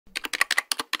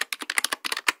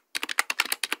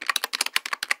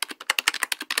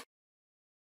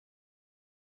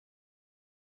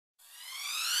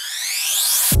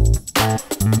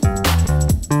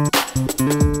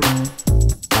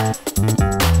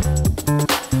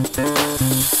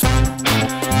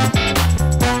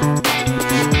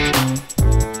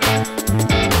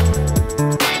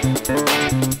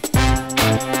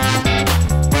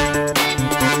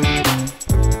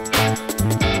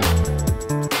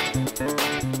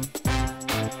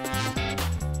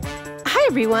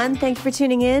everyone. Thank you for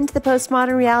tuning in to the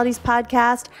Postmodern Realities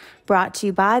podcast, brought to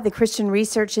you by the Christian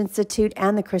Research Institute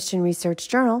and the Christian Research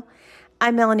Journal.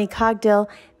 I'm Melanie Cogdill,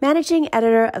 managing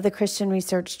editor of the Christian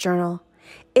Research Journal.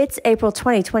 It's April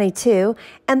 2022,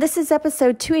 and this is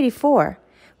episode 284,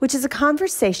 which is a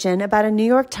conversation about a New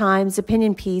York Times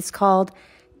opinion piece called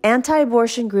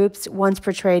Anti-Abortion Groups Once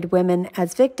Portrayed Women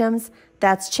as Victims,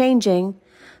 That's Changing,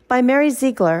 by Mary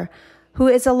Zigler, who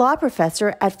is a law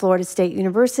professor at Florida State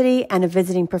University and a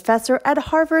visiting professor at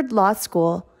Harvard Law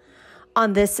School.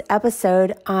 On this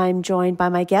episode, I'm joined by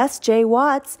my guest, Jay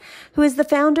Watts, who is the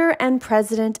founder and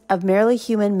president of Merely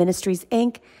Human Ministries,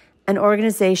 Inc., an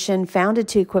organization founded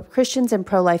to equip Christians and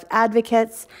pro-life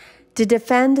advocates to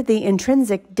defend the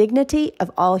intrinsic dignity of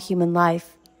all human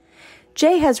life.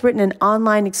 Jay has written an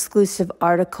online exclusive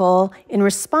article in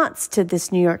response to this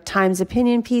New York Times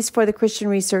opinion piece for the Christian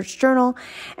Research Journal,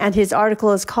 and his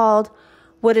article is called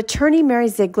What Attorney Mary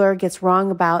Zigler Gets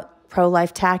Wrong About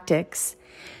Pro-Life Tactics.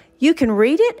 You can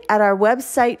read it at our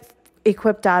website,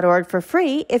 equip.org, for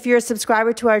free if you're a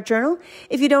subscriber to our journal.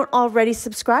 If you don't already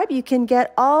subscribe, you can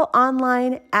get all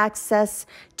online access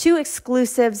to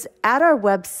exclusives at our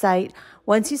website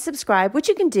once you subscribe, which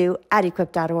you can do at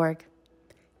equip.org.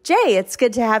 Jay, it's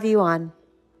good to have you on.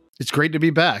 It's great to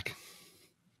be back.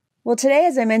 Well, today,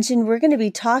 as I mentioned, we're going to be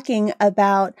talking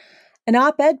about an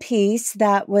op-ed piece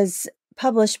that was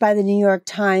published by the New York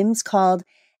Times called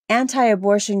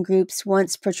Anti-Abortion Groups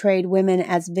Once Portrayed Women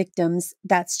as Victims,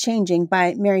 That's Changing,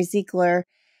 by Mary Zigler.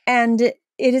 And it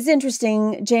is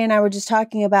interesting, Jay and I were just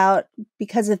talking about,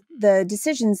 because of the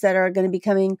decisions that are going to be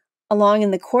coming along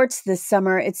in the courts this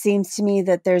summer, it seems to me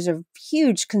that there's a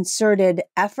huge concerted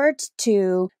effort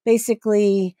to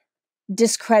basically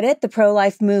discredit the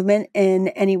pro-life movement in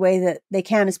any way that they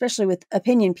can, especially with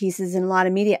opinion pieces in a lot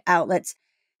of media outlets.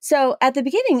 So at the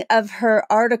beginning of her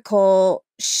article,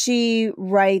 she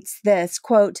writes this,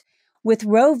 quote, with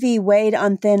Roe v. Wade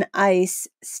on thin ice,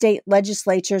 state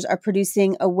legislatures are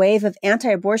producing a wave of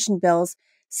anti-abortion bills,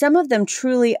 some of them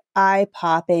truly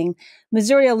eye-popping.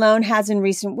 Missouri alone has in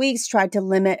recent weeks tried to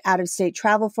limit out-of-state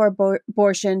travel for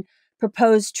abortion,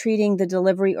 proposed treating the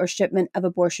delivery or shipment of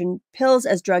abortion pills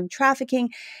as drug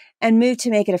trafficking, and moved to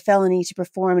make it a felony to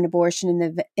perform an abortion in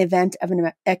the event of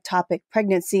an ectopic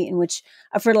pregnancy in which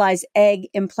a fertilized egg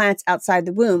implants outside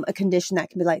the womb, a condition that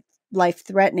can be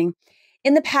life-threatening.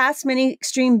 In the past, many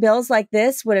extreme bills like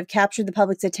this would have captured the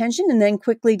public's attention and then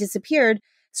quickly disappeared,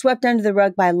 swept under the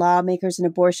rug by lawmakers and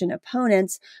abortion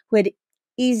opponents who had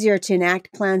easier to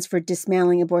enact plans for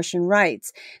dismantling abortion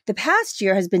rights. The past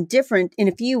year has been different in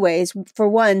a few ways. For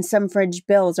one, some fringe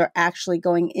bills are actually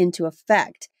going into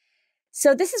effect.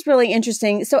 So this is really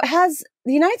interesting. So has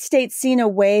the United States seen a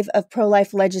wave of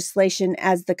pro-life legislation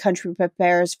as the country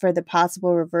prepares for the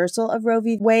possible reversal of Roe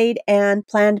v. Wade and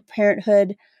Planned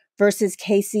Parenthood versus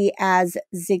Casey, as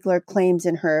Ziegler claims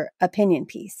in her opinion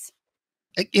piece?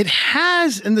 It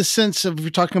has, in the sense of, we're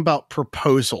talking about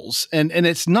proposals, and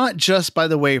it's not just, by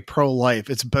the way, pro-life,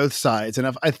 it's both sides.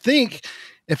 And I think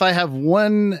if I have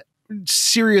one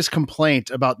serious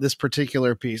complaint about this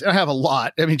particular piece, and I have a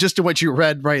lot, I mean, just to what you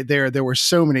read right there were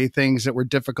so many things that were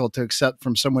difficult to accept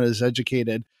from someone as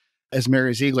educated as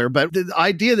Mary Zigler. But the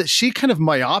idea that she kind of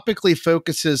myopically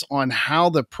focuses on how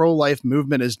the pro-life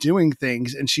movement is doing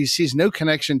things, and she sees no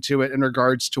connection to it in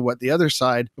regards to what the other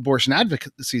side, abortion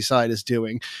advocacy side, is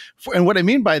doing. And what I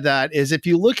mean by that is, if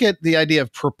you look at the idea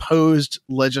of proposed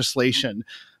legislation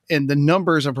and the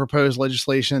numbers of proposed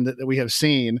legislation that we have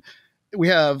seen, we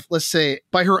have, let's say,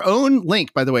 by her own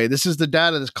link, by the way, this is the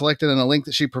data that's collected in a link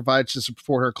that she provides to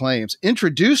support her claims,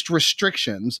 introduced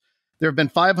restrictions. There have been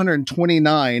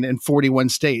 529 in 41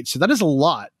 states. So that is a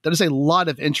lot. That is a lot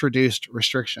of introduced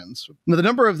restrictions. Now, the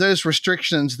number of those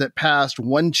restrictions that passed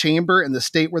one chamber in the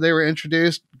state where they were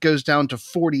introduced goes down to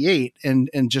 48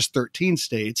 in just 13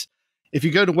 states. If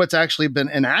you go to what's actually been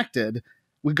enacted,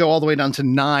 we go all the way down to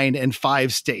 9 in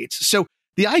 5 states. So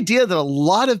the idea that a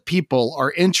lot of people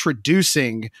are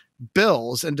introducing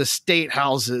bills into state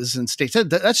houses and states,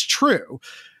 that's true.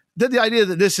 That the idea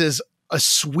that this is a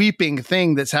sweeping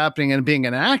thing that's happening and being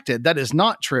enacted, that is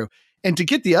not true. And to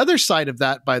get the other side of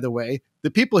that, by the way, the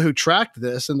people who tracked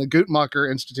this and the Guttmacher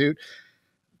Institute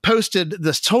posted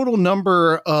this total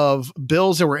number of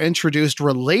bills that were introduced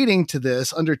relating to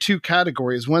this under two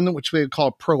categories, one which we would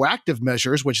call proactive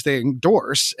measures, which they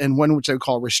endorse, and one which they would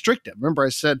call restrictive. Remember, I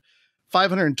said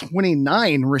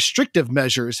 529 restrictive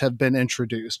measures have been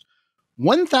introduced.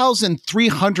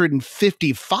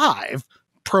 1,355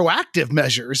 proactive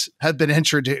measures have been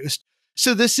introduced.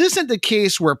 So this isn't the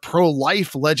case where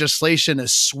pro-life legislation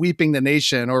is sweeping the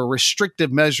nation or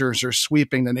restrictive measures are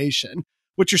sweeping the nation.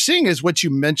 what you're seeing is what you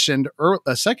mentioned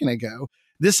a second ago.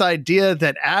 This idea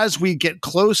that as we get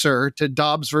closer to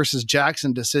Dobbs versus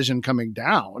Jackson decision coming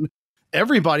down,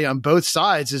 everybody on both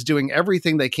sides is doing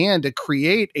everything they can to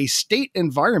create a state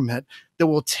environment that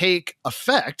will take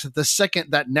effect the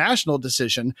second that national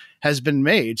decision has been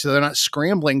made. So they're not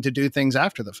scrambling to do things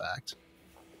after the fact.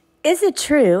 Is it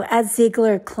true, as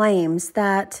Ziegler claims,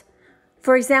 that,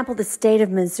 for example, the state of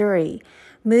Missouri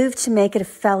moved to make it a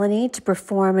felony to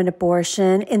perform an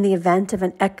abortion in the event of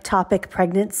an ectopic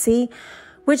pregnancy,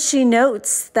 which she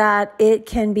notes that it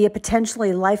can be a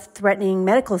potentially life-threatening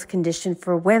medical condition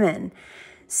for women?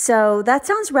 So that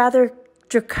sounds rather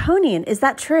draconian. Is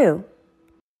that true?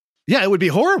 Yeah, it would be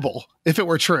horrible if it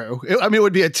were true. It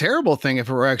would be a terrible thing if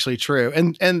it were actually true.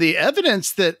 And the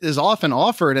evidence that is often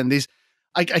offered in these,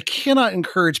 I cannot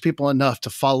encourage people enough to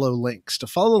follow links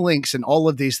in all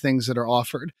of these things that are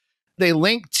offered. They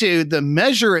link to the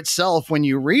measure itself when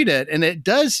you read it, and it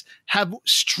does have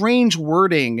strange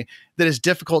wording that is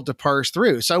difficult to parse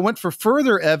through. So I went for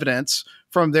further evidence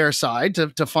from their side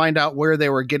to find out where they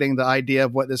were getting the idea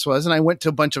of what this was. And I went to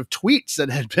a bunch of tweets that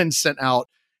had been sent out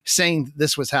saying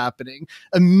this was happening,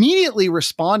 immediately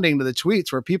responding to the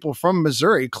tweets were people from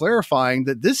Missouri clarifying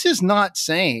that this is not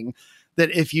saying that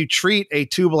if you treat a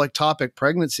tubal ectopic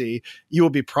pregnancy, you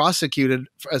will be prosecuted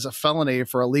as a felony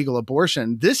for illegal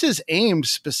abortion. This is aimed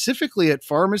specifically at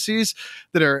pharmacies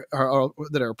that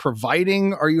are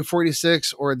providing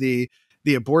RU46 or the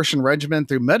abortion regimen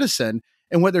through medicine.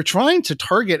 And what they're trying to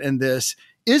target in this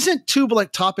isn't tubal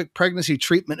ectopic pregnancy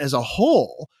treatment as a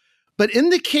whole, but in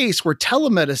the case where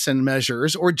telemedicine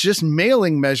measures or just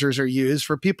mailing measures are used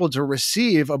for people to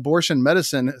receive abortion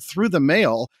medicine through the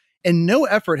mail, and no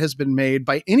effort has been made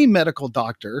by any medical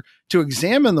doctor to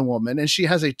examine the woman, and she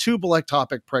has a tubal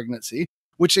ectopic pregnancy,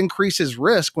 which increases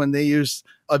risk when they use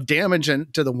of damage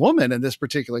to the woman in this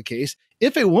particular case.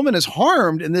 If a woman is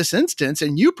harmed in this instance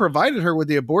and you provided her with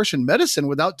the abortion medicine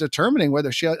without determining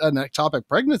whether she had an ectopic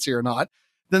pregnancy or not,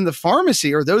 then the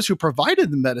pharmacy or those who provided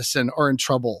the medicine are in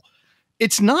trouble.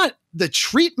 It's not the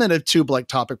treatment of tubal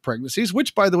ectopic pregnancies,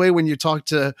 which, by the way, when you talk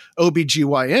to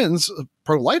OBGYNs,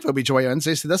 pro-life OBGYNs,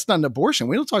 they say that's not an abortion.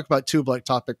 We don't talk about tubal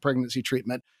ectopic pregnancy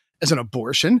treatment as an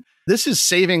abortion. This is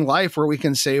saving life where we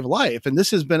can save life. And this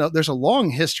has been, there's a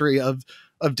long history of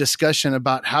discussion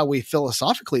about how we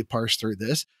philosophically parse through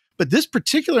this. But this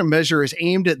particular measure is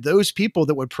aimed at those people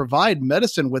that would provide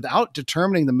medicine without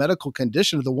determining the medical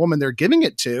condition of the woman they're giving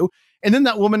it to. And then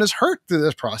that woman is hurt through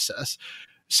this process.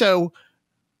 So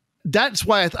that's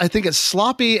why I think it's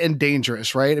sloppy and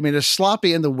dangerous, right? I mean, it's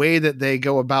sloppy in the way that they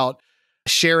go about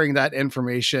sharing that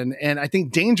information. And I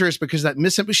think dangerous because that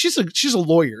she's a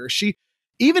lawyer.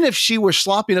 Even if she were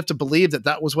sloppy enough to believe that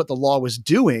that was what the law was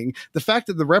doing, the fact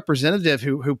that the representative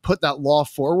who put that law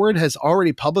forward has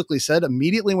already publicly said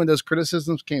immediately when those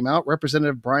criticisms came out,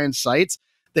 Representative Brian Seitz,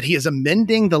 that he is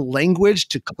amending the language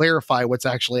to clarify what's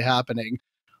actually happening.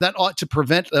 That ought to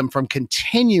prevent them from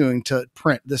continuing to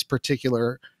print this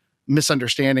particular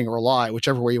misunderstanding or lie,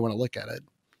 whichever way you want to look at it.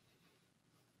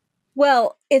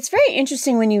 Well, it's very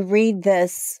interesting when you read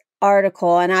this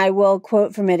article, and I will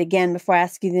quote from it again before I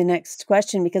ask you the next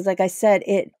question, because like I said,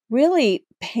 it really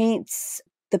paints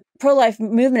the pro-life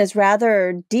movement as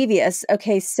rather devious.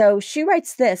 Okay, so she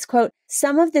writes this, quote,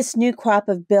 "Some of this new crop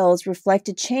of bills reflect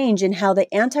a change in how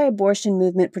the anti-abortion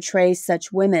movement portrays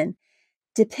such women,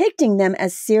 depicting them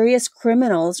as serious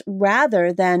criminals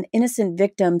rather than innocent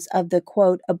victims of the,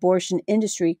 quote, abortion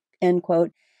industry, end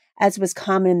quote, as was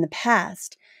common in the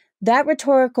past. That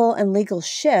rhetorical and legal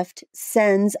shift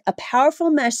sends a powerful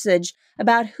message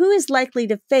about who is likely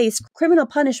to face criminal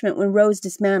punishment when Roe is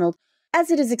dismantled,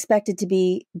 as it is expected to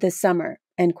be this summer,"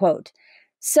 end quote.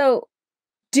 So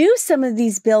do some of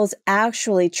these bills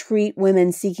actually treat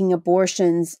women seeking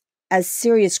abortions as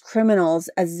serious criminals,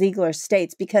 as Ziegler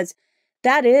states? Because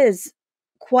that is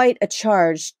quite a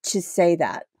charge to say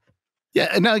that.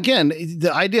 Yeah. Now, again,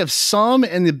 the idea of some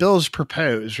and the bills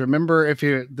proposed, remember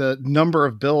the number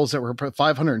of bills that were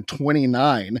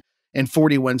 529 in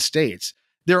 41 states.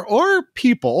 There are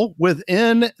people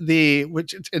within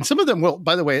and some of them will,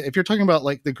 by the way, if you're talking about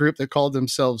like the group that called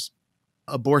themselves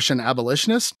abortion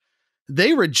abolitionists,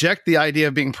 they reject the idea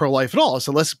of being pro-life at all.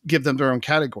 So let's give them their own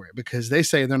category because they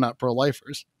say they're not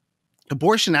pro-lifers.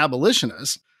 Abortion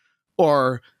abolitionists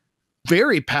are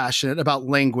very passionate about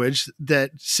language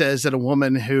that says that a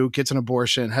woman who gets an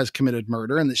abortion has committed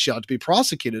murder and that she ought to be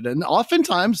prosecuted. And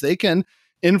oftentimes they can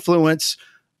influence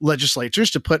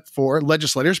legislators, particular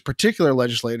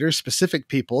legislators, specific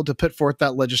people to put forth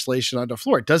that legislation on the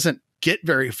floor. It doesn't get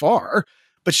very far,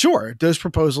 But sure, those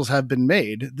proposals have been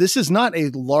made. This is not a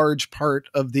large part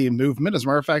of the movement. As a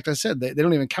matter of fact, I said they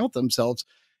don't even count themselves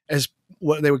as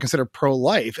what they would consider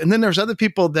pro-life. And then there's other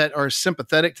people that are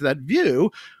sympathetic to that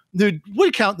view who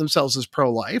would count themselves as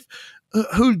pro-life,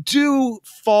 who do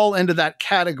fall into that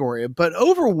category, but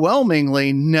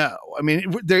overwhelmingly, no. I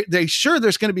mean, they sure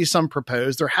there's going to be some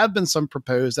proposed. There have been some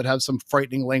proposed that have some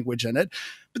frightening language in it,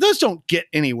 but those don't get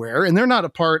anywhere. And they're not a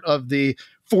part of the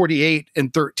 48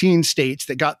 and 13 states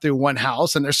that got through one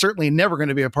house. And they're certainly never going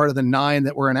to be a part of the 9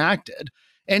 that were enacted.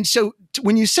 And so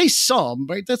when you say some,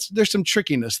 right, there's some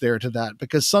trickiness there to that,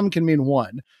 because some can mean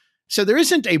one. So there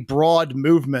isn't a broad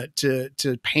movement to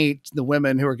paint the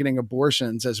women who are getting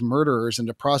abortions as murderers and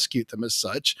to prosecute them as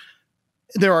such.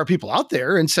 There are people out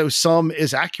there, and so some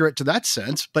is accurate to that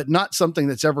sense, but not something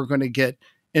that's ever going to get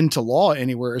into law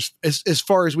anywhere as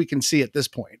far as we can see at this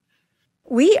point.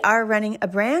 We are running a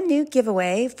brand new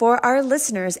giveaway for our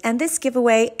listeners, and this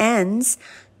giveaway ends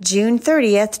June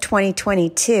 30th,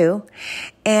 2022.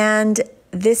 And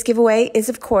this giveaway is,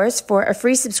 of course, for a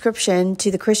free subscription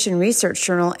to the Christian Research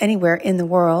Journal anywhere in the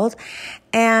world.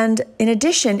 And in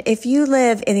addition, if you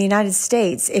live in the United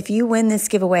States, if you win this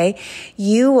giveaway,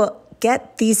 you will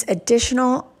get these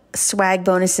additional swag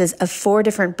bonuses of 4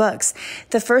 different books.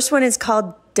 The first one is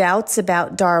called Doubts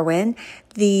About Darwin.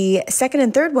 The second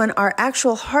and third one are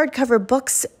actual hardcover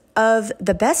books of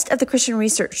the best of the Christian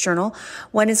Research Journal.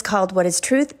 One is called What is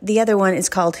Truth? The other one is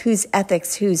called Whose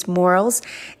Ethics, Whose Morals?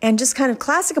 And just kind of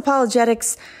classic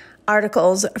apologetics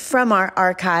articles from our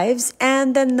archives.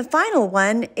 And then the final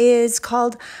one is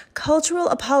called Cultural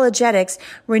Apologetics,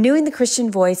 Renewing the Christian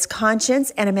Voice,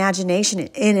 Conscience, and Imagination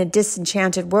in a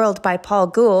Disenchanted World by Paul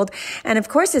Gould. And of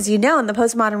course, as you know, in the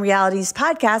Postmodern Realities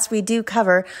podcast, we do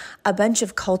cover a bunch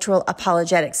of cultural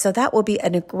apologetics. So that will be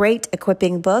a great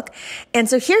equipping book. And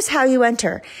so here's how you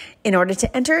enter. In order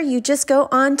to enter, you just go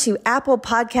on to Apple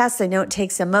Podcasts. I know it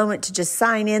takes a moment to just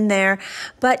sign in there,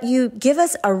 but you give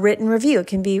us a written review. It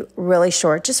can be really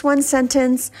short, just one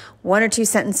sentence, 1 or 2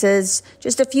 sentences,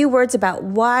 just a few words about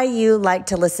why you like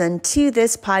to listen to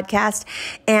this podcast.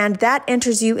 And that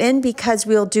enters you in because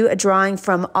we'll do a drawing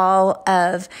from all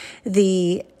of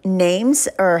the names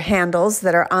or handles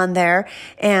that are on there.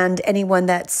 And anyone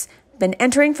that's been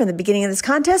entering from the beginning of this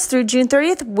contest through June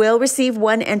 30th will receive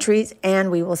 1 entry,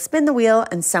 and we will spin the wheel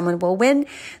and someone will win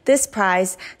this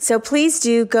prize. So please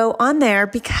do go on there,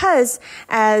 because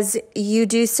as you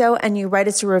do so and you write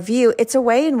us a review, it's a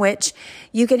way in which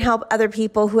you can help other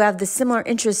people who have the similar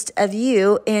interest of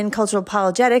you in cultural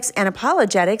apologetics and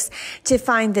apologetics to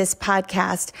find this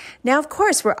podcast. Now, of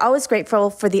course, we're always grateful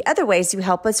for the other ways you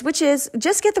help us, which is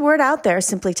just get the word out there.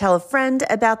 Simply tell a friend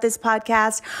about this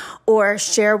podcast, or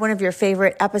share one of your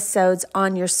favorite episodes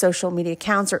on your social media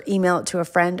accounts, or email it to a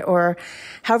friend, or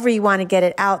however you want to get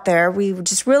it out there. We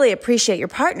just really appreciate your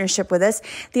partnership with us.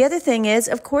 The other thing is,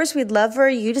 of course, we'd love for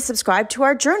you to subscribe to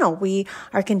our journal. We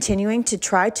are continuing to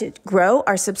try to grow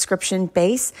our subscription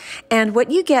base. And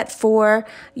what you get for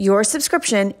your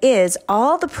subscription is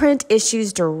all the print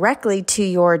issues directly to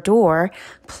your door,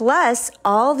 plus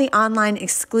all the online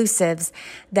exclusives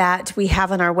that we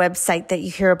have on our website that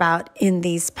you hear about in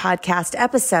these podcast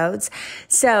episodes.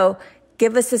 So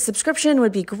give us a subscription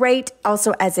would be great.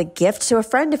 Also as a gift to a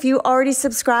friend if you already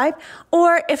subscribe,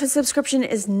 or if a subscription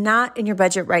is not in your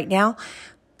budget right now,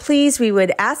 please, we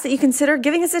would ask that you consider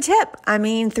giving us a tip. I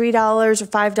mean, $3 or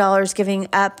 $5, giving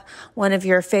up one of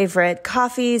your favorite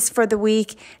coffees for the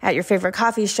week at your favorite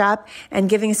coffee shop and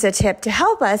giving us a tip to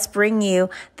help us bring you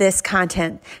this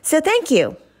content. So thank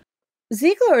you.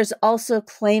 Ziegler is also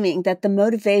claiming that the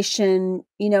motivation,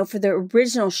 for the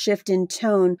original shift in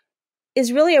tone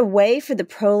is really a way for the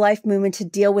pro-life movement to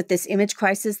deal with this image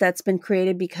crisis that's been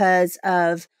created because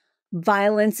of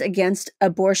violence against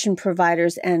abortion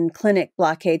providers and clinic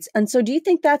blockades. And so do you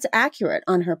think that's accurate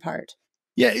on her part?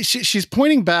 Yeah, she's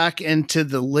pointing back into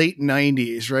the late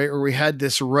 90s, right, where we had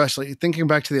this rush, like thinking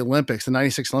back to the Olympics, the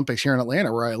 96 Olympics here in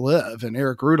Atlanta, where I live, and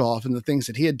Eric Rudolph and the things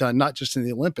that he had done, not just in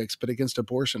the Olympics, but against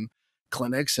abortion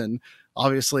clinics, and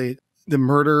obviously the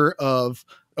murder of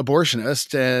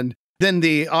abortionists, and then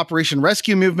the Operation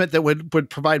Rescue movement that would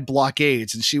provide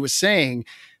blockades. And she was saying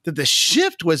that the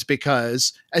shift was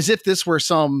because, as if this were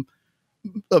some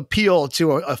appeal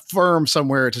to a firm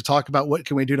somewhere to talk about what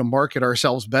can we do to market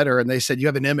ourselves better. And they said, you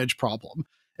have an image problem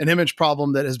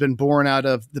that has been born out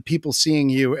of the people seeing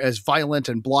you as violent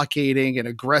and blockading and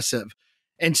aggressive.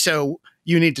 And so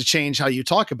you need to change how you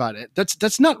talk about it.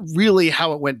 That's not really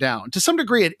how it went down. To some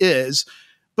degree it is,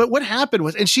 but what happened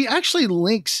was, and she actually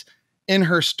links in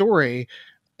her story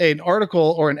an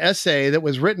article or an essay that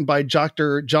was written by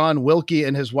Dr. John Wilkie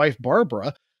and his wife,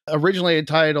 Barbara, originally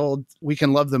entitled We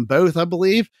Can Love Them Both, I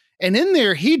believe. And in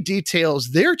there, he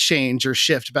details their change or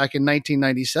shift back in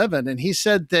 1997. And he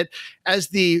said that as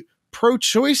the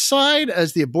pro-choice side,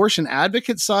 as the abortion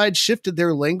advocate side shifted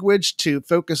their language to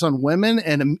focus on women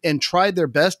and tried their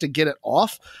best to get it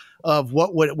off of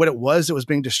what it was that was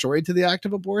being destroyed to the act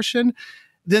of abortion,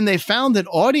 then they found that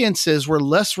audiences were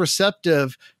less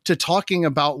receptive to talking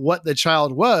about what the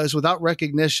child was without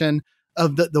recognition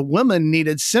of the woman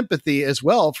needed sympathy as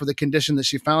well for the condition that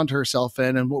she found herself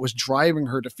in and what was driving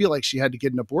her to feel like she had to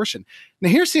get an abortion. Now,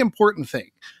 here's the important thing.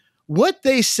 What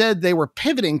they said they were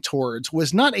pivoting towards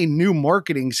was not a new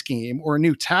marketing scheme or a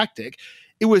new tactic.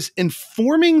 It was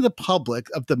informing the public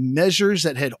of the measures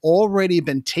that had already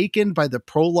been taken by the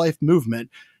pro-life movement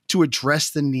to address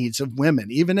the needs of women.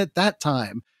 Even at that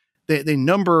time, the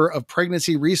number of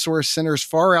pregnancy resource centers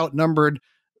far outnumbered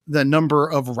the number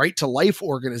of right to life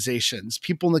organizations.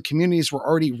 People in the communities were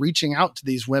already reaching out to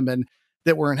these women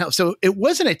that were in health. So it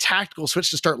wasn't a tactical switch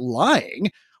to start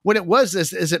lying. What it was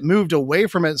is it moved away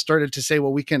from it and started to say,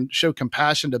 well, we can show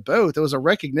compassion to both. It was a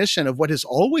recognition of what has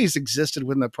always existed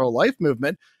within the pro-life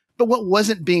movement, but what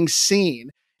wasn't being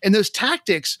seen. And those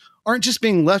tactics aren't just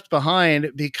being left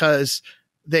behind because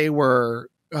they were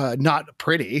not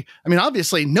pretty. I mean,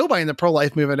 obviously, nobody in the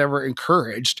pro-life movement ever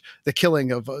encouraged the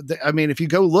killing of, if you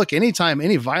go look, anytime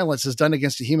any violence is done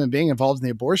against a human being involved in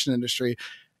the abortion industry,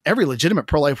 every legitimate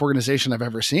pro-life organization I've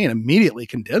ever seen immediately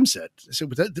condemns it. So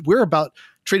we're about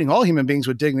treating all human beings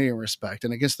with dignity and respect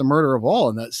and against the murder of all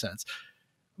in that sense.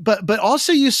 But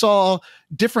also you saw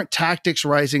different tactics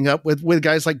rising up with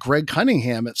guys like Greg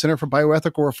Cunningham at Center for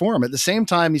Bioethical Reform. At the same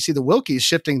time, you see the Wilkies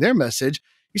shifting their message.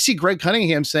 You see Greg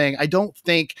Cunningham saying, I don't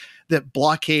think that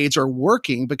blockades are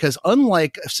working because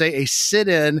unlike, say, a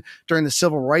sit-in during the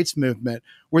civil rights movement,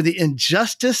 where the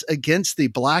injustice against the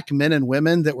Black men and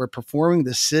women that were performing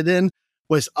the sit-in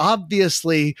was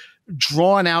obviously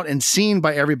drawn out and seen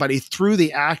by everybody through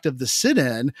the act of the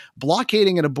sit-in,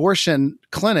 blockading an abortion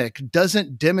clinic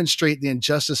doesn't demonstrate the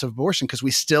injustice of abortion because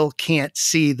we still can't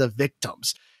see the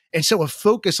victims. And so a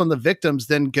focus on the victims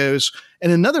then goes in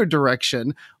another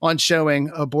direction on showing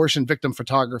abortion victim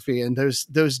photography and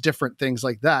those different things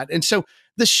like that. And so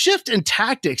the shift in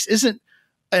tactics isn't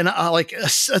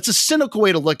it's a cynical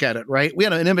way to look at it, right? We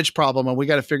had an image problem and we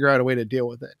got to figure out a way to deal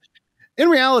with it. In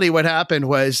reality, what happened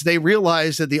was they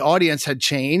realized that the audience had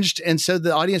changed. And so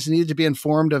the audience needed to be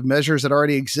informed of measures that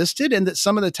already existed and that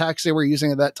some of the tactics they were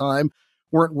using at that time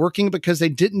weren't working because they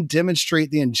didn't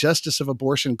demonstrate the injustice of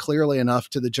abortion clearly enough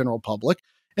to the general public.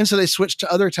 And so they switched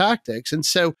to other tactics. And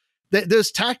so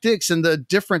those tactics and the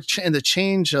different and the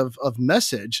change of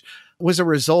message was a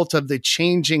result of the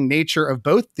changing nature of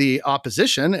both the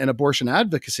opposition and abortion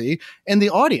advocacy and the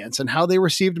audience and how they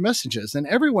received messages. And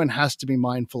everyone has to be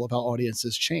mindful of how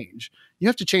audiences change. You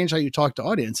have to change how you talk to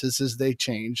audiences as they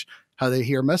change how they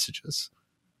hear messages.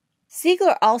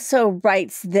 Ziegler also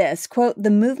writes this, quote, the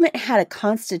movement had a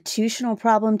constitutional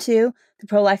problem too, the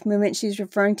pro-life movement she's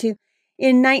referring to.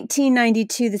 In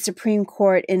 1992, the Supreme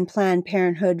Court in Planned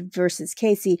Parenthood versus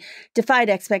Casey defied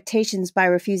expectations by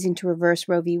refusing to reverse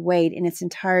Roe v. Wade in its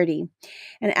entirety.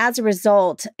 And as a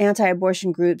result,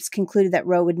 anti-abortion groups concluded that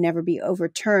Roe would never be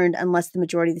overturned unless the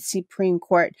majority of the Supreme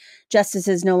Court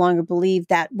justices no longer believed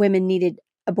that women needed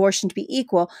abortion to be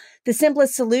equal. The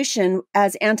simplest solution,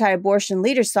 as anti-abortion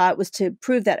leaders saw it, was to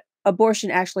prove that abortion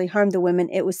actually harmed the women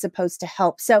it was supposed to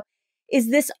help. So is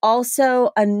this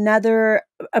also another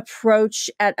approach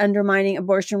at undermining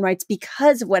abortion rights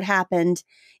because of what happened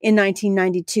in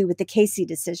 1992 with the Casey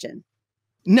decision?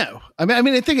 No. I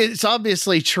mean, I think it's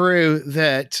obviously true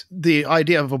that the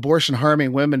idea of abortion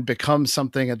harming women becomes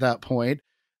something at that point.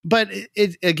 But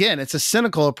it's a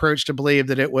cynical approach to believe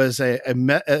that it was it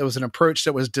was an approach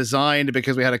that was designed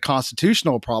because we had a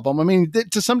constitutional problem. I mean,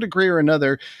 to some degree or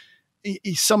another,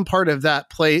 some part of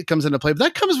that play comes into play, but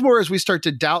that comes more as we start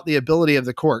to doubt the ability of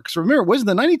the court. Because remember,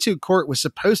 the 92 court was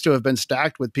supposed to have been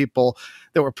stacked with people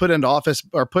that were put into office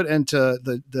or put into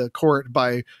the court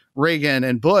by Reagan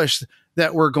and Bush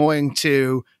that were going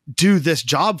to do this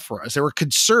job for us. They were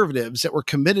conservatives that were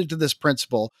committed to this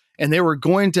principle, and they were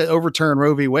going to overturn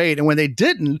Roe v. Wade. And when they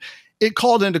didn't, it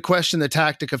called into question the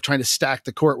tactic of trying to stack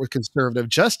the court with conservative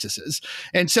justices.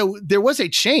 And so there was a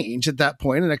change at that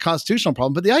point and a constitutional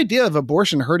problem. But the idea of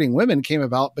abortion hurting women came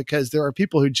about because there are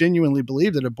people who genuinely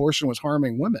believe that abortion was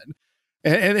harming women.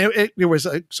 And it was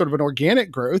a sort of an organic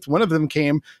growth. One of them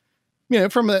came,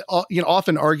 from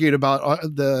often argued about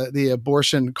the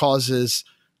abortion causes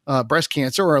breast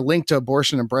cancer or a link to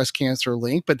abortion and breast cancer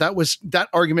link. But that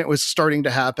argument was starting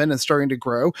to happen and starting to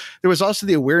grow. There was also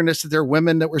the awareness that there are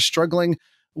women that were struggling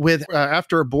with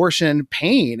after abortion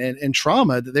pain and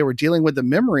trauma, that they were dealing with the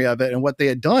memory of it and what they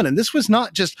had done. And this was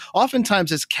not just,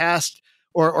 oftentimes it's cast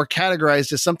or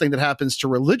categorized as something that happens to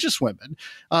religious women.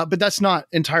 But that's not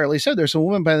entirely so. There's a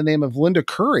woman by the name of Linda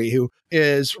Curry, who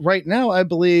is right now, I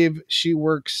believe she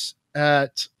works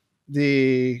at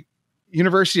the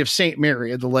University of St.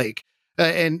 Mary at the Lake.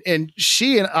 And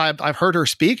she, and I've heard her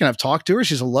speak and I've talked to her.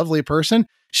 She's a lovely person.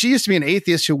 She used to be an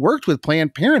atheist who worked with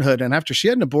Planned Parenthood. And after she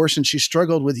had an abortion, she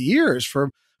struggled with years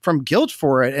from guilt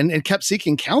for it and kept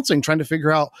seeking counseling, trying to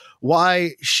figure out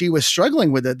why she was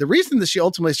struggling with it. The reason that she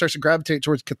ultimately starts to gravitate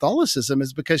towards Catholicism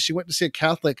is because she went to see a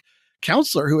Catholic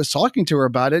counselor who was talking to her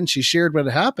about it. And she shared what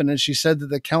had happened. And she said that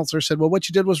the counselor said, well, what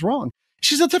you did was wrong.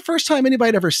 She said, that's the first time anybody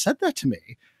had ever said that to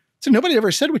me. So nobody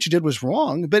ever said what you did was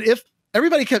wrong. But if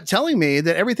everybody kept telling me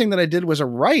that everything that I did was a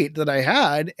right that I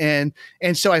had. And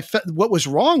so I felt what was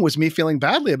wrong was me feeling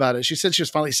badly about it. She said she was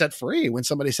finally set free when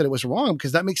somebody said it was wrong,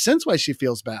 because that makes sense why she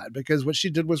feels bad, because what she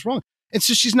did was wrong. And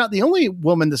so she's not the only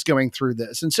woman that's going through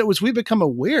this. And so as we become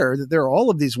aware that there are all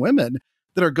of these women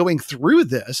that are going through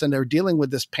this and they're dealing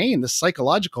with this pain, this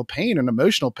psychological pain and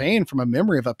emotional pain from a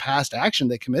memory of a past action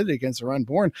they committed against their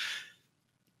unborn.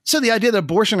 So the idea that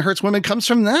abortion hurts women comes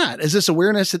from that, is this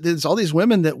awareness that there's all these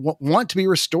women that want to be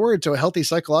restored to a healthy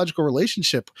psychological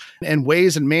relationship, and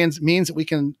ways and means that we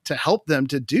can to help them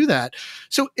to do that.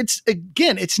 So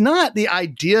it's not the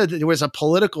idea that there was a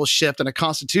political shift and a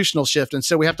constitutional shift. And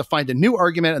so we have to find a new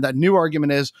argument. And that new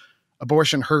argument is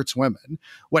abortion hurts women.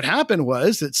 What happened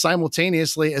was that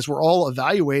simultaneously, as we're all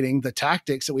evaluating the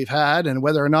tactics that we've had and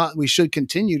whether or not we should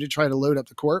continue to try to load up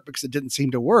the court because it didn't seem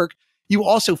to work, you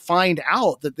also find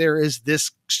out that there is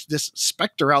this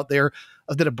specter out there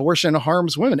of that abortion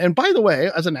harms women. And by the way,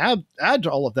 as an add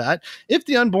to all of that, if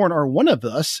the unborn are one of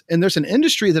us, and there's an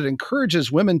industry that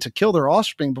encourages women to kill their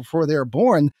offspring before they are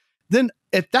born, then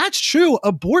if that's true,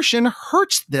 abortion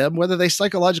hurts them, whether they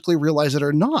psychologically realize it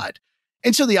or not.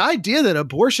 And so the idea that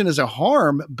abortion is a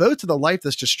harm, both to the life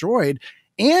that's destroyed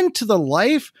and to the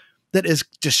life that is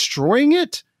destroying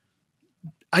it,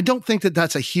 I don't think that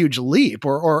that's a huge leap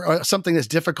or something that's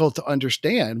difficult to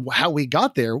understand how we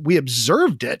got there. We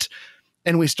observed it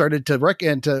and we started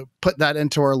to put that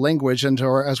into our language,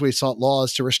 as we sought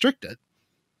laws to restrict it.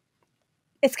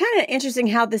 It's kind of interesting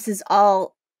how this is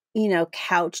all,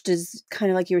 couched as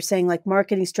kind of like you were saying, like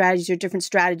marketing strategies or different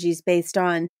strategies based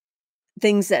on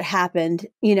things that happened,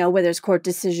 whether it's court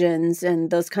decisions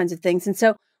and those kinds of things. And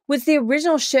so was the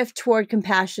original shift toward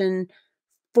compassion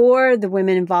for the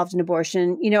women involved in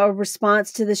abortion, a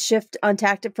response to the shift on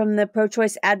tactic from the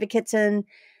pro-choice advocates and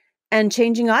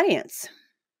changing audience?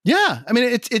 Yeah. I mean,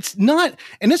 it's not,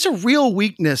 and it's a real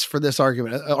weakness for this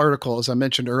article, as I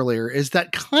mentioned earlier, is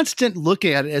that constant look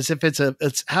at it as if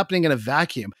it's happening in a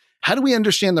vacuum. How do we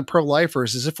understand the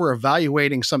pro-lifers as if we're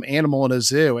evaluating some animal in a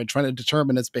zoo and trying to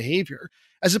determine its behavior,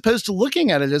 as opposed to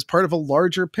looking at it as part of a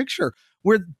larger picture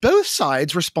where both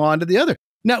sides respond to the other?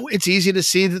 Now, it's easy to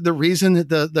see that the reason that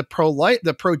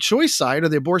the pro-choice side or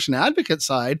the abortion advocate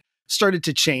side started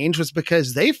to change was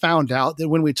because they found out that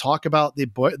when we talk about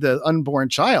the unborn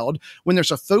child, when there's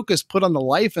a focus put on the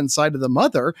life inside of the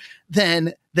mother,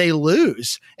 then they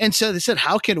lose. And so they said,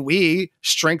 how can we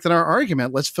strengthen our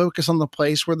argument? Let's focus on the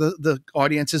place where the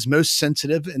audience is most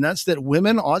sensitive. And that's that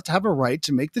women ought to have a right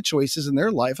to make the choices in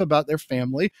their life about their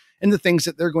family and the things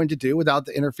that they're going to do without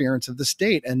the interference of the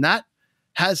state. And that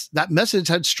message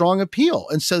had strong appeal.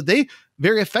 And so they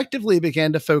very effectively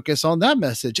began to focus on that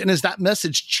message. And as that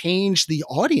message changed the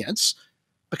audience,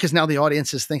 because now the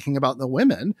audience is thinking about the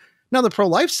women, now the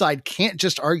pro-life side can't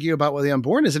just argue about what the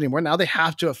unborn is anymore. Now they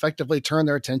have to effectively turn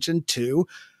their attention to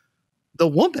the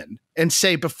woman and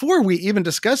say, before we even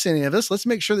discuss any of this, let's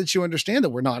make sure that you understand that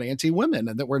we're not anti-women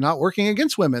and that we're not working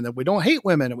against women, that we don't hate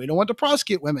women and we don't want to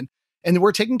prosecute women and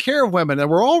we're taking care of women and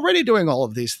we're already doing all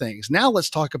of these things. Now let's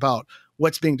talk about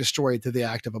what's being destroyed through the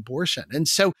act of abortion. And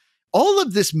so all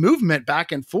of this movement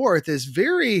back and forth is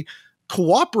very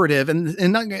cooperative and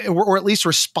not, or at least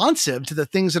responsive to the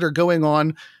things that are going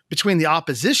on between the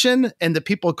opposition and the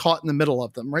people caught in the middle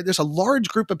of them, right? There's a large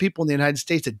group of people in the United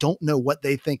States that don't know what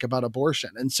they think about abortion.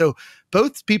 And so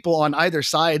both people on either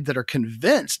side that are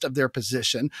convinced of their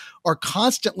position are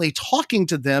constantly talking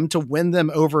to them to win them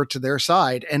over to their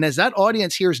side. And as that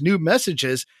audience hears new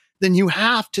messages, then you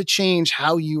have to change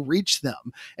how you reach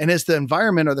them. And as the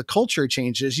environment or the culture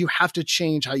changes, you have to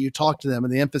change how you talk to them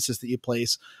and the emphasis that you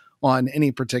place on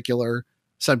any particular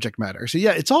subject matter. So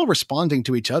yeah, it's all responding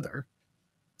to each other.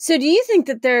 So do you think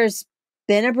that there's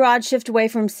been a broad shift away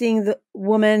from seeing the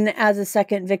woman as a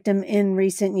second victim in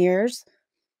recent years?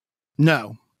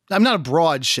 No, I'm not a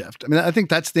broad shift. I mean, I think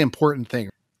that's the important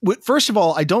thing. First of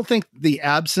all, I don't think the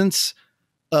absence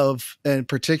of, in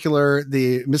particular,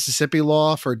 the Mississippi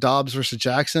law for Dobbs versus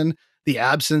Jackson, the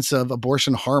absence of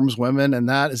abortion harms women, and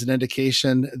that is an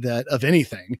indication that of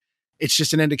anything. It's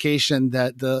just an indication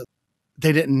that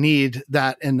they didn't need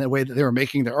that in the way that they were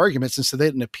making their arguments, and so they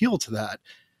didn't appeal to that.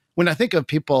 When I think of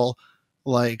people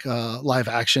like Live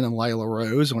Action and Lila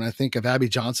Rose, when I think of Abby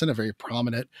Johnson, a very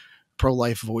prominent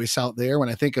pro-life voice out there, when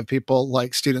I think of people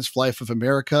like Students for Life of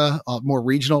America, more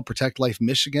regional, Protect Life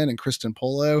Michigan and Kristen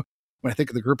Polo, when I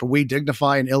think of the group of We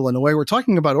Dignify in Illinois, we're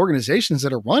talking about organizations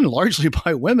that are run largely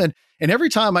by women. And every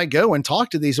time I go and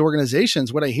talk to these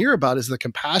organizations, what I hear about is the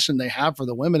compassion they have for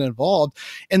the women involved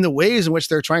and the ways in which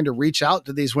they're trying to reach out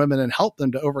to these women and help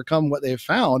them to overcome what they've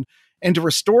found and to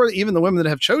restore even the women that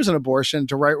have chosen abortion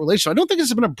to right relationship. I don't think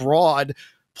it's been a broad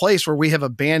place where we have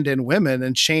abandoned women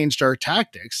and changed our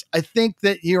tactics. I think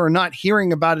that you're not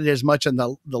hearing about it as much on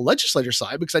the legislator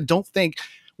side, because I don't think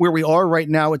where we are right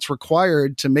now, it's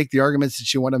required to make the arguments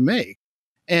that you want to make.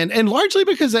 And largely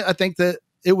because I think that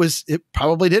it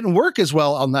probably didn't work as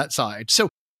well on that side. So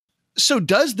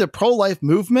does the pro-life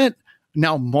movement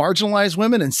now marginalize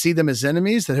women and see them as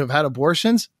enemies that have had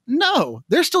abortions? No,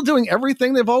 they're still doing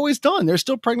everything they've always done. There's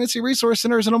still pregnancy resource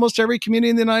centers in almost every community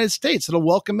in the United States that'll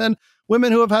welcome in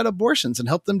women who have had abortions and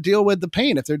help them deal with the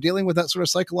pain. If they're dealing with that sort of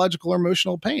psychological or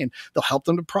emotional pain, they'll help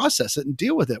them to process it and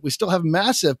deal with it. We still have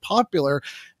massive, popular,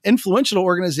 influential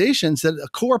organizations that a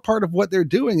core part of what they're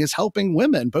doing is helping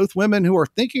women, both women who are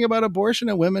thinking about abortion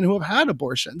and women who have had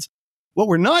abortions. What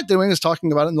we're not doing is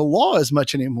talking about it in the law as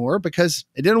much anymore because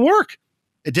it didn't work.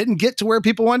 It didn't get to where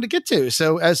people wanted to get to.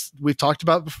 So as we've talked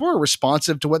about before,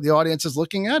 responsive to what the audience is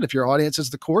looking at. If your audience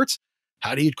is the courts,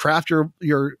 how do you craft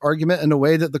your argument in a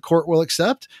way that the court will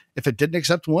accept? If it didn't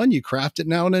accept one, you craft it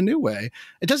now in a new way.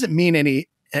 It doesn't mean any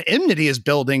enmity is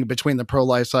building between the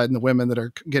pro-life side and the women that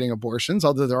are getting abortions,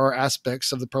 although there are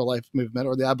aspects of the pro-life movement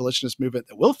or the abolitionist movement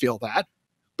that will feel that.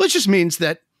 But it just means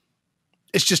that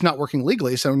it's just not working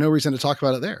legally, so no reason to talk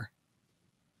about it there.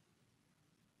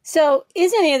 So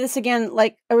is any of this, again,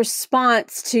 like a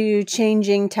response to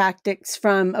changing tactics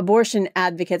from abortion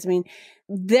advocates? I mean,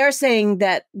 they're saying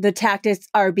that the tactics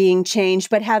are being changed,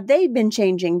 but have they been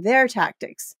changing their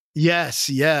tactics? Yes,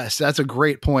 that's a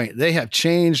great point. They have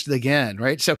changed again,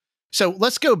 right? So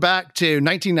let's go back to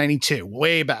 1992,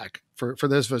 way back, for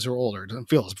those of us who are older. It doesn't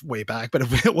feel as way back,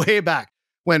 but way back,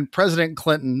 when President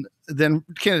Clinton, then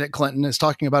candidate Clinton, is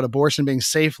talking about abortion being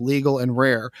safe, legal, and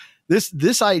rare.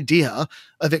 This idea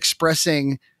of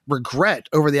expressing regret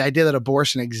over the idea that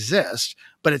abortion exists,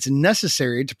 but it's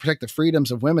necessary to protect the freedoms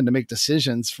of women to make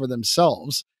decisions for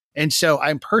themselves. And so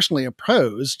I'm personally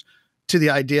opposed to the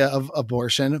idea of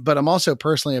abortion, but I'm also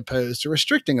personally opposed to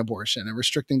restricting abortion and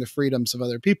restricting the freedoms of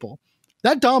other people.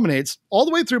 That dominates all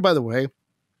the way through, by the way,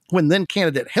 when then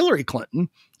candidate Hillary Clinton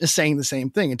is saying the same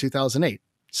thing in 2008.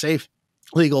 Safe,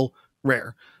 legal,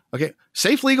 rare. Okay,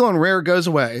 safe, legal, and rare goes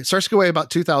away. It starts to go away about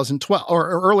 2012 or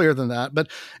earlier than that. But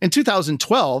in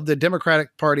 2012, the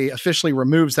Democratic Party officially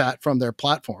removes that from their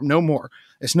platform. No more.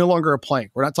 It's no longer a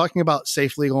plank. We're not talking about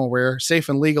safe, legal, and rare. Safe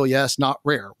and legal, yes, not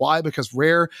rare. Why? Because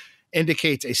rare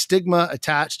indicates a stigma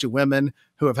attached to women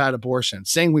who have had abortion.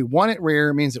 Saying we want it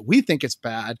rare means that we think it's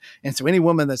bad. And so any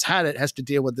woman that's had it has to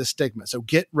deal with this stigma. So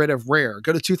get rid of rare.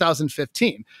 Go to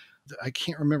 2015. I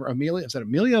can't remember. Amelia, is that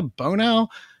Amelia Bonow?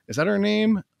 Is that her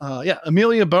name?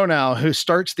 Amelia Bonow, who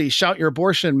starts the Shout Your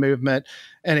Abortion movement,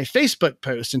 and a Facebook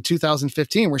post in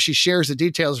 2015 where she shares the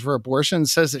details of her abortion,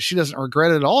 says that she doesn't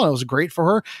regret it at all, and it was great for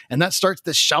her. And that starts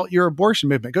the Shout Your Abortion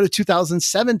movement. Go to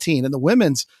 2017 and the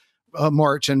women's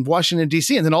march in Washington,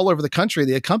 D.C., and then all over the country,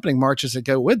 the accompanying marches that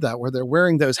go with that, where they're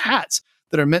wearing those hats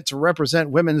that are meant to represent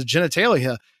women's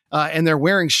genitalia. And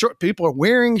people are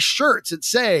wearing shirts that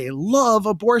say, love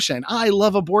abortion, I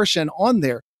love abortion on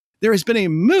there. There has been a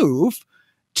move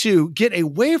to get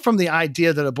away from the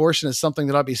idea that abortion is something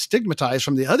that ought to be stigmatized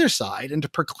from the other side and to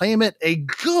proclaim it a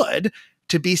good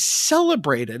to be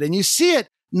celebrated. And you see it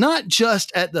not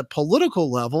just at the political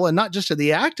level and not just at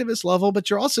the activist level, but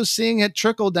you're also seeing it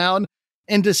trickle down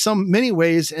into many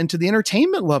ways into the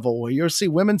entertainment level, where you'll see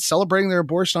women celebrating their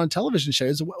abortion on television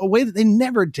shows a way that they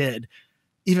never did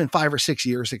even 5 or 6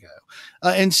 years ago.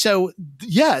 And so,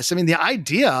 yes, I mean, the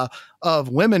idea of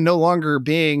women no longer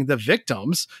being the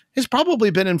victims has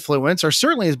probably been influenced, or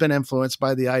certainly has been influenced,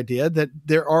 by the idea that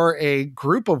there are a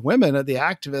group of women at the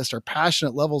activist or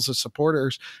passionate levels of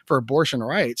supporters for abortion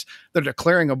rights that are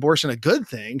declaring abortion a good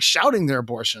thing, shouting their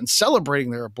abortion,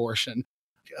 celebrating their abortion.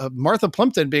 Martha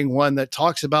Plimpton being one that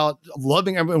talks about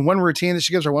loving, I mean, one routine that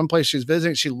she gives her, one place she's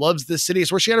visiting, she loves this city.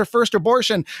 It's where she had her first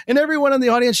abortion, and everyone in the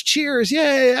audience cheers.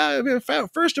 Yay,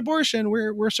 first abortion.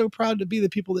 We're so proud to be the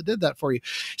people that did that for you.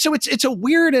 So it's a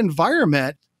weird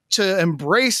environment to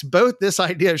embrace both this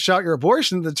idea of shout your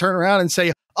abortion, to turn around and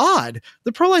say, odd,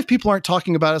 the pro-life people aren't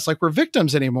talking about us like we're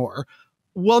victims anymore.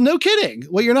 Well, no kidding.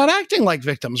 Well, you're not acting like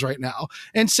victims right now.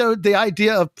 And so the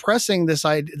idea of pressing this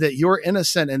idea that you're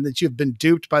innocent and that you've been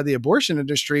duped by the abortion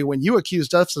industry when you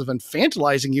accused us of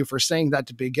infantilizing you for saying that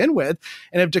to begin with,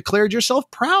 and have declared yourself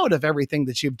proud of everything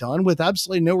that you've done with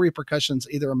absolutely no repercussions,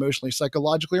 either emotionally,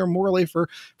 psychologically, or morally for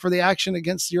the action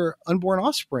against your unborn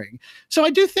offspring. So I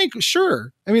do think,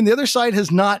 sure. I mean, the other side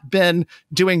has not been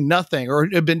doing nothing or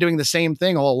have been doing the same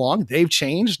thing all along. They've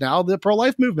changed. Now the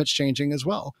pro-life movement's changing as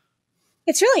well.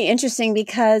 It's really interesting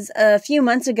because a few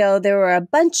months ago, there were a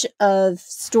bunch of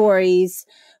stories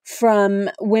from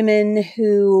women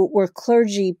who were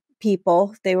clergy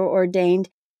people. They were ordained,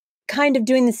 kind of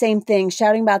doing the same thing,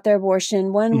 shouting about their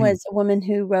abortion. One was a woman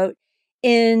who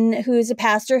is a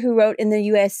pastor who wrote in the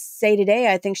USA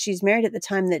Today, I think she's married at the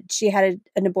time, that she had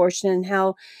an abortion and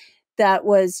how that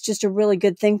was just a really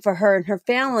good thing for her and her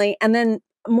family. And then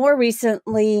more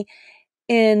recently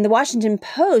in the Washington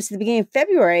Post at the beginning of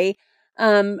February,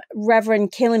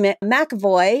 Reverend Kaylee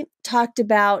McAvoy talked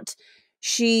about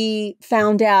she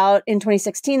found out in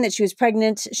 2016 that she was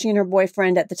pregnant, she and her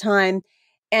boyfriend at the time,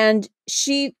 and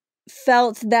she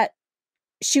felt that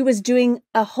she was doing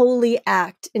a holy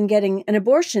act in getting an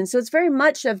abortion. So it's very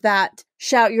much of that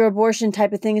shout your abortion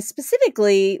type of thing,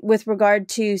 specifically with regard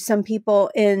to some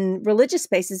people in religious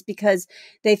spaces, because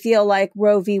they feel like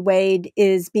Roe v. Wade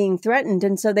is being threatened.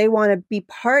 And so they want to be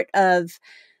part of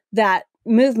that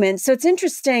movement. So it's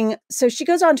interesting. So she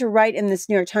goes on to write in this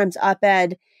New York Times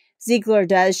op-ed, Ziegler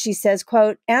does, she says,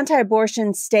 quote,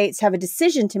 anti-abortion states have a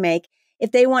decision to make.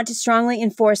 If they want to strongly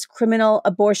enforce criminal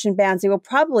abortion bans, they will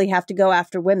probably have to go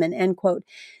after women, end quote.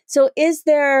 So is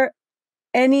there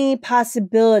any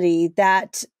possibility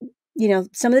that,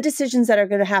 some of the decisions that are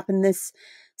going to happen this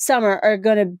summer are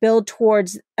going to build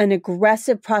towards an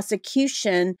aggressive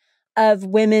prosecution of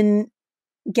women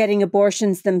getting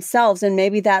abortions themselves? And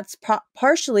maybe that's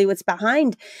partially what's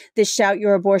behind this shout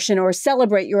your abortion or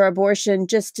celebrate your abortion,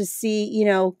 just to see,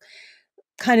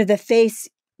 kind of the face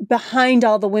behind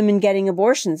all the women getting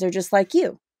abortions. They're just like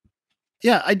you.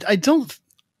 Yeah, I don't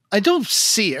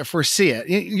see it, foresee it.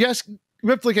 Yes, we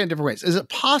have to look at it in different ways. Is it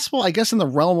possible? I guess in the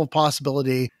realm of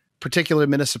possibility, particular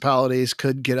municipalities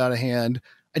could get out of hand.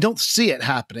 I don't see it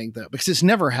happening though, because it's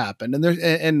never happened.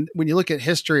 And when you look at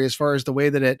history, as far as the way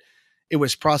that it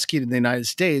was prosecuted in the United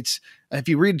States, if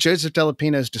you read Joseph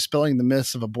Delapino's Dispelling the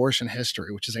Myths of Abortion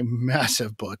History, which is a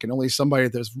massive book, and only somebody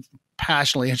that's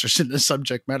passionately interested in the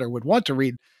subject matter would want to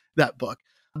read that book.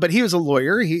 But he was a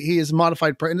lawyer. He is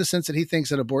modified in the sense that he thinks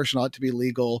that abortion ought to be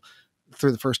legal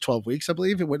through the first 12 weeks, I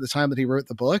believe, at the time that he wrote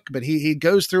the book. But he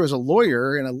goes through as a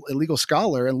lawyer and a legal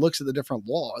scholar and looks at the different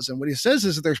laws. And what he says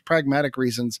is that there's pragmatic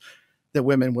reasons that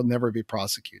women will never be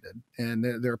prosecuted. And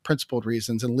there are principled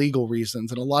reasons and legal reasons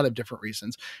and a lot of different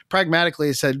reasons. Pragmatically,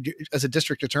 he said, as a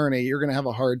district attorney, you're going to have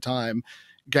a hard time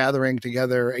gathering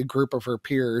together a group of her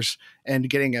peers and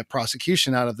getting a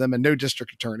prosecution out of them. And no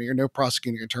district attorney or no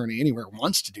prosecuting attorney anywhere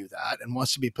wants to do that and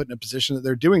wants to be put in a position that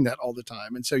they're doing that all the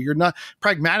time. And so you're not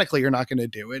going to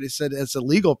do it. He said, as a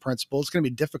legal principle, it's going to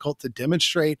be difficult to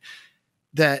demonstrate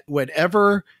that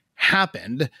whatever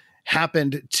happened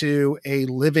to a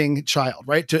living child,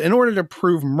 right? In order to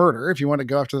prove murder, if you want to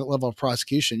go after that level of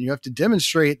prosecution, you have to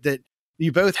demonstrate that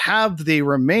you both have the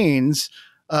remains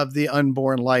of the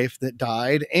unborn life that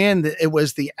died, and that it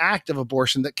was the act of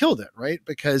abortion that killed it, right?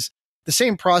 Because the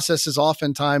same process is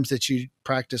oftentimes that you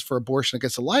practice for abortion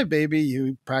against a live baby,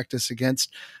 you practice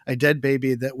against a dead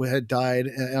baby that had died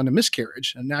on a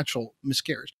miscarriage, a natural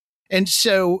miscarriage. And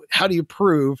so how do you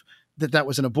prove that that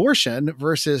was an abortion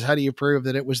versus how do you prove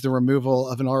that it was the removal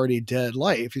of an already dead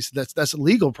life? He said that's a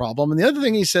legal problem. And the other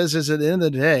thing he says is, at the end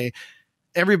of the day,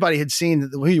 everybody had seen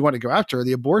that who you want to go after are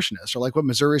the abortionists, or like what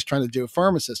Missouri is trying to do,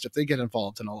 pharmacists, if they get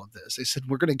involved in all of this. They said,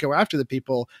 we're going to go after the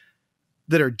people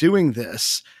that are doing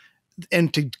this.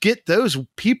 And to get those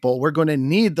people, we're going to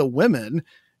need the women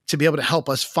to be able to help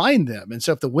us find them. And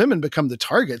so if the women become the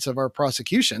targets of our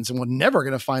prosecutions, and we're never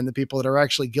going to find the people that are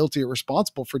actually guilty or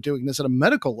responsible for doing this at a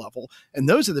medical level, and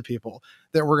those are the people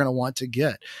that we're going to want to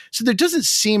get. So there doesn't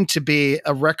seem to be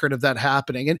a record of that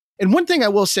happening. And one thing I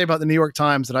will say about the New York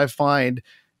Times that I find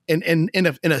in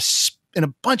a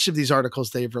bunch of these articles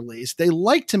they've released, they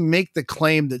like to make the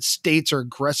claim that states are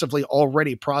aggressively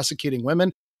already prosecuting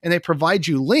women, and they provide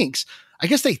you links. I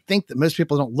guess they think that most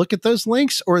people don't look at those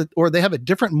links, or they have a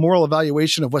different moral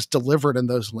evaluation of what's delivered in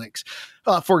those links.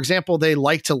 For example, they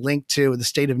like to link to the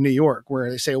state of New York,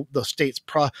 where they say the state's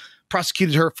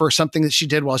prosecuted her for something that she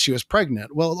did while she was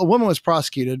pregnant. Well, a woman was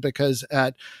prosecuted because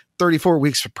at 34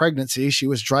 weeks of pregnancy, she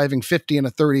was driving 50 in a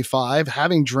 35,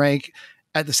 having drank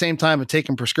at the same time of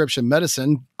taking prescription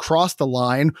medicine, crossed the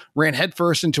line, ran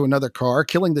headfirst into another car,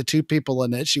 killing the two people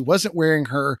in it. She wasn't wearing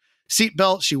her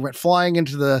seatbelt. She went flying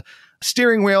into the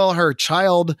steering wheel. Her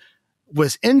child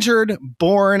was injured,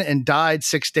 born, and died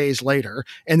 6 days later.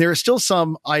 And there is still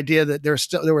some idea that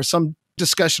there was some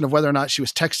discussion of whether or not she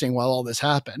was texting while all this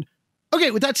happened.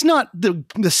 Okay, well, that's not the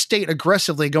state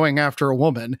aggressively going after a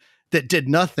woman that did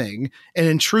nothing and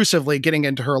intrusively getting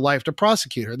into her life to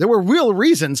prosecute her. There were real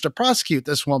reasons to prosecute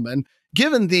this woman,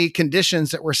 given the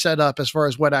conditions that were set up as far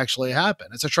as what actually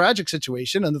happened. It's a tragic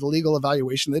situation. Under the legal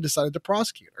evaluation, they decided to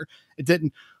prosecute her. It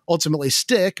didn't ultimately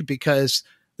stick because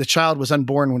the child was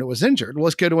unborn when it was injured. Well,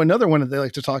 let's go to another one that they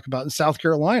like to talk about in South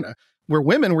Carolina, where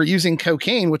women were using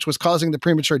cocaine, which was causing the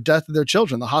premature death of their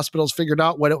children. The hospitals figured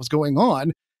out what it was going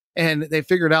on, and they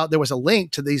figured out there was a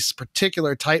link to these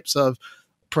particular types of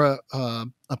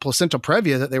a placental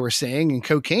previa that they were seeing and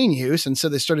cocaine use. And so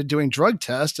they started doing drug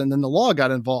tests, and then the law got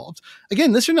involved.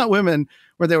 Again, these are not women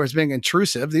where they was being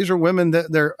intrusive. These are women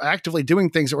that they're actively doing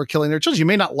things that were killing their children. You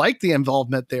may not like the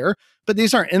involvement there, but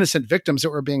these aren't innocent victims that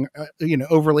were being,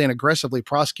 overly and aggressively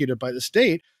prosecuted by the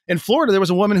state. In Florida, there was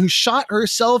a woman who shot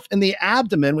herself in the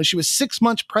abdomen when she was 6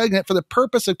 months pregnant for the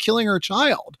purpose of killing her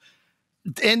child.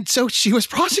 And so she was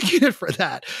prosecuted for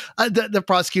that. The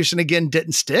prosecution, again,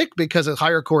 didn't stick because a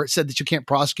higher court said that you can't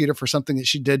prosecute her for something that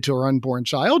she did to her unborn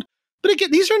child. But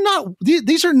again, these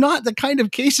are not the kind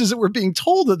of cases that we're being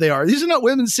told that they are. These are not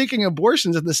women seeking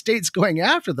abortions and the state's going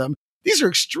after them. These are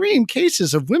extreme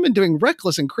cases of women doing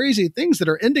reckless and crazy things that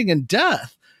are ending in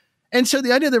death. And so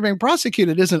the idea they're being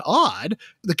prosecuted isn't odd.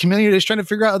 The community is trying to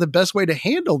figure out the best way to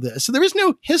handle this. So there is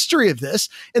no history of this.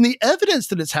 And the evidence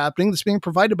that it's happening that's being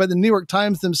provided by the New York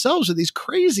Times themselves are these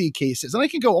crazy cases. And I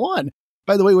can go on,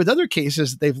 by the way, with other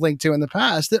cases that they've linked to in the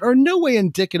past that are no way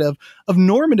indicative of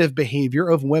normative behavior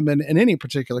of women in any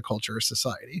particular culture or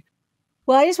society.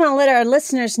 Well, I just want to let our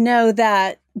listeners know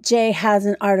that Jay has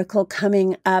an article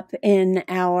coming up in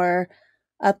our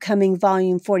upcoming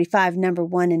volume 45, number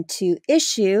 1 and 2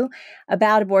 issue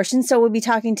about abortion. So we'll be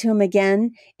talking to him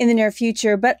again in the near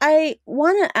future. But I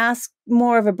want to ask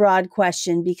more of a broad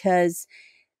question because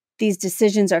these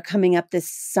decisions are coming up this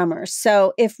summer.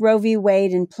 So if Roe v.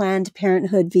 Wade and Planned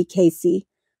Parenthood v. Casey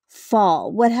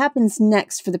fall, what happens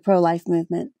next for the pro-life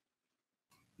movement?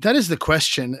 That is the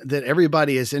question that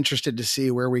everybody is interested to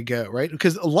see where we go, right?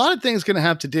 Because a lot of things are going to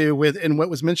have to do with, and what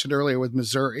was mentioned earlier with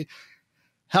Missouri,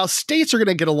 how states are going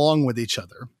to get along with each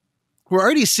other. We're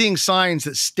already seeing signs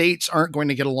that states aren't going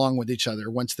to get along with each other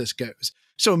once this goes.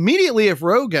 So immediately if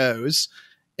Roe goes,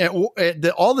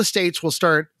 all the states will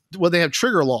start, they have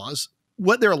trigger laws.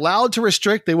 What they're allowed to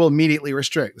restrict, they will immediately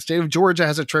restrict. The state of Georgia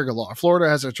has a trigger law. Florida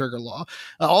has a trigger law.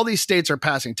 All these states are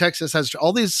passing. Texas has,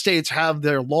 all these states have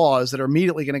their laws that are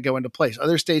immediately going to go into place.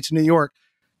 Other states, New York,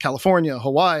 California,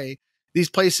 Hawaii, these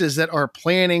places that are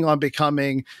planning on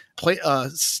becoming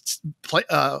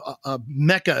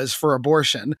meccas for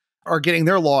abortion are getting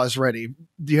their laws ready.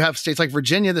 You have states like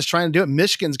Virginia that's trying to do it.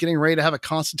 Michigan's getting ready to have a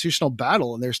constitutional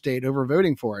battle in their state over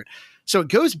voting for it. So it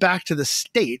goes back to the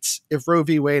states if Roe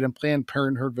v. Wade and Planned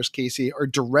Parenthood v. Casey are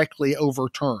directly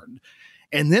overturned.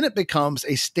 And then it becomes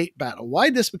a state battle.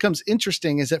 Why this becomes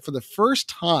interesting is that for the first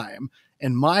time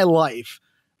in my life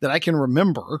that I can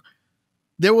remember,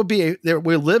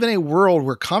 we live in a world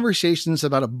where conversations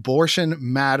about abortion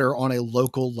matter on a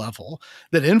local level,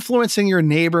 that influencing your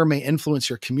neighbor may influence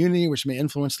your community, which may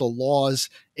influence the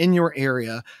laws in your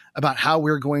area about how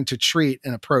we're going to treat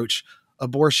and approach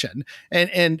abortion.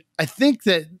 And I think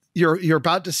that you're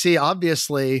about to see,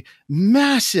 obviously,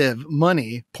 massive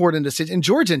money poured into states. In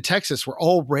Georgia and Texas, we're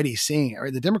already seeing it,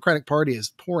 right? The Democratic Party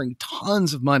is pouring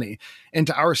tons of money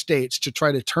into our states to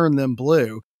try to turn them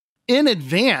blue in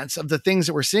advance of the things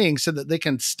that we're seeing so that they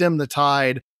can stem the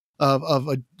tide of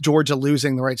Georgia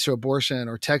losing the rights to abortion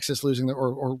or Texas losing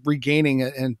or regaining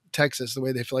it in Texas the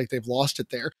way they feel like they've lost it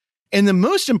there. And the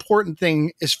most important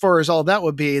thing as far as all that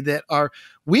would be that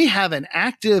we have an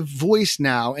active voice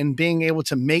now in being able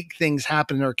to make things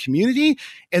happen in our community.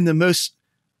 And the most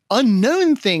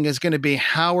unknown thing is going to be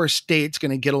how are states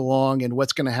going to get along and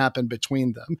what's going to happen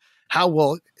between them. How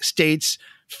will states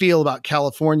feel about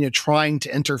California trying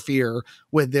to interfere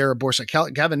with their abortion.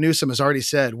 Gavin Newsom has already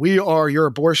said, we are your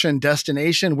abortion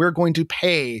destination. We're going to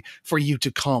pay for you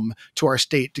to come to our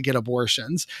state to get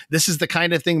abortions. This is the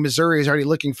kind of thing Missouri is already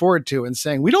looking forward to and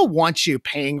saying, we don't want you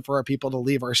paying for our people to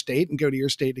leave our state and go to your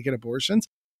state to get abortions.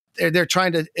 They're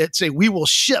trying to say, we will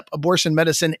ship abortion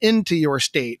medicine into your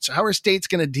state. So how are states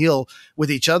going to deal with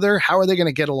each other? How are they going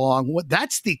to get along?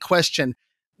 That's the question.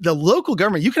 The local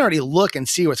government, you can already look and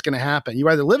see what's going to happen. You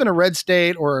either live in a red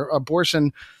state or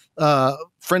abortion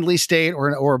friendly state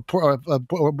or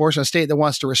abortion state that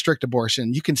wants to restrict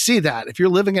abortion. You can see that. If you're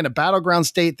living in a battleground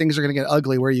state, things are going to get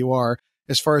ugly where you are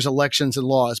as far as elections and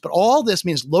laws. But all this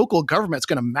means local government's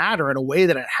going to matter in a way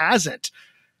that it hasn't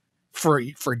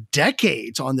for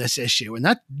decades on this issue.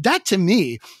 And that to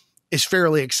me is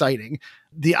fairly exciting.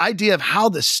 The idea of how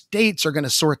the states are going to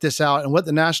sort this out and what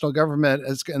the national government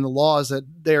and the laws that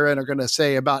they're in are going to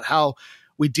say about how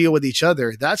we deal with each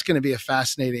other, that's going to be a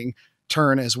fascinating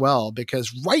turn as well,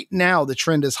 because right now the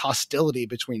trend is hostility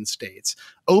between states,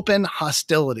 open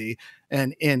hostility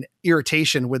and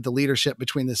irritation with the leadership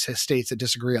between the states that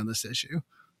disagree on this issue.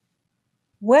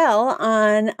 Well,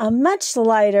 on a much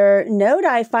lighter note,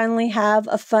 I finally have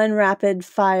a fun rapid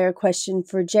fire question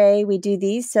for Jay. We do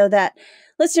these so that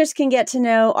listeners can get to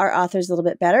know our authors a little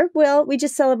bit better. Well, we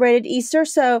just celebrated Easter.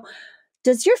 So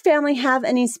does your family have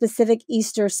any specific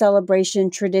Easter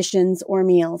celebration traditions or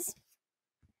meals?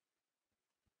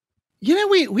 You know,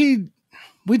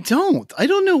 we don't. I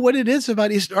don't know what it is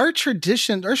about Easter.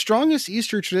 Our strongest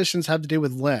Easter traditions have to do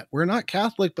with Lent. We're not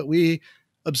Catholic, but we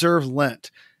observe Lent.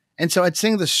 And so I'd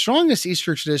say the strongest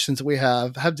Easter traditions that we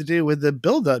have to do with the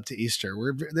build up to Easter.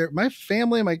 My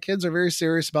family and my kids are very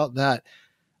serious about that.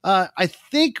 I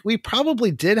think we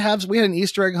probably we had an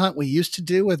Easter egg hunt we used to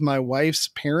do with my wife's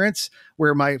parents,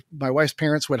 where my wife's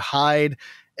parents would hide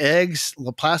eggs,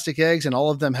 plastic eggs, and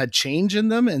all of them had change in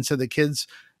them. And so the kids,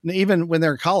 even when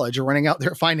they're in college, are running out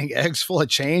there finding eggs full of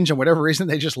change, and whatever reason,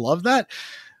 they just love that.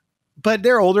 But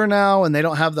they're older now and they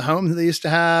don't have the home that they used to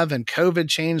have, and COVID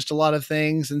changed a lot of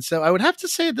things. And so I would have to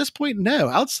say at this point, no.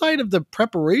 Outside of the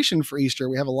preparation for Easter,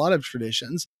 we have a lot of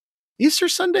traditions. Easter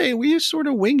Sunday, we sort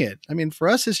of wing it. I mean, for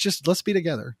us, it's just, let's be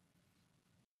together.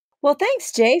 Well,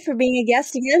 thanks, Jay, for being a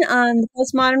guest again on the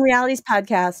Postmodern Realities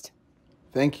podcast.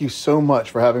 Thank you so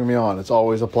much for having me on. It's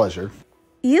always a pleasure.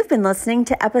 You've been listening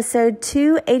to episode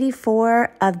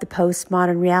 284 of the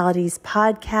Postmodern Realities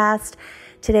podcast.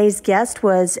 Today's guest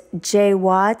was Jay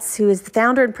Watts, who is the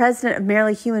founder and president of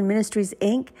Merely Human Ministries,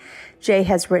 Inc. Jay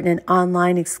has written an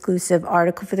online exclusive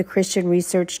article for the Christian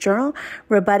Research Journal,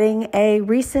 rebutting a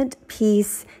recent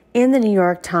piece in the New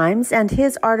York Times, and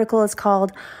his article is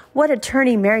called What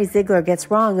Attorney Mary Zigler Gets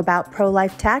Wrong About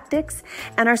Pro-Life Tactics,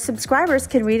 and our subscribers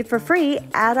can read it for free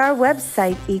at our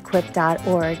website,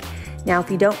 equip.org. Now,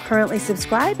 if you don't currently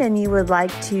subscribe and you would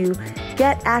like to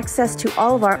get access to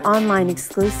all of our online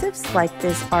exclusives, like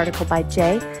this article by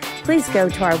Jay, please go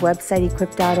to our website,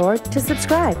 equip.org, to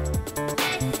subscribe.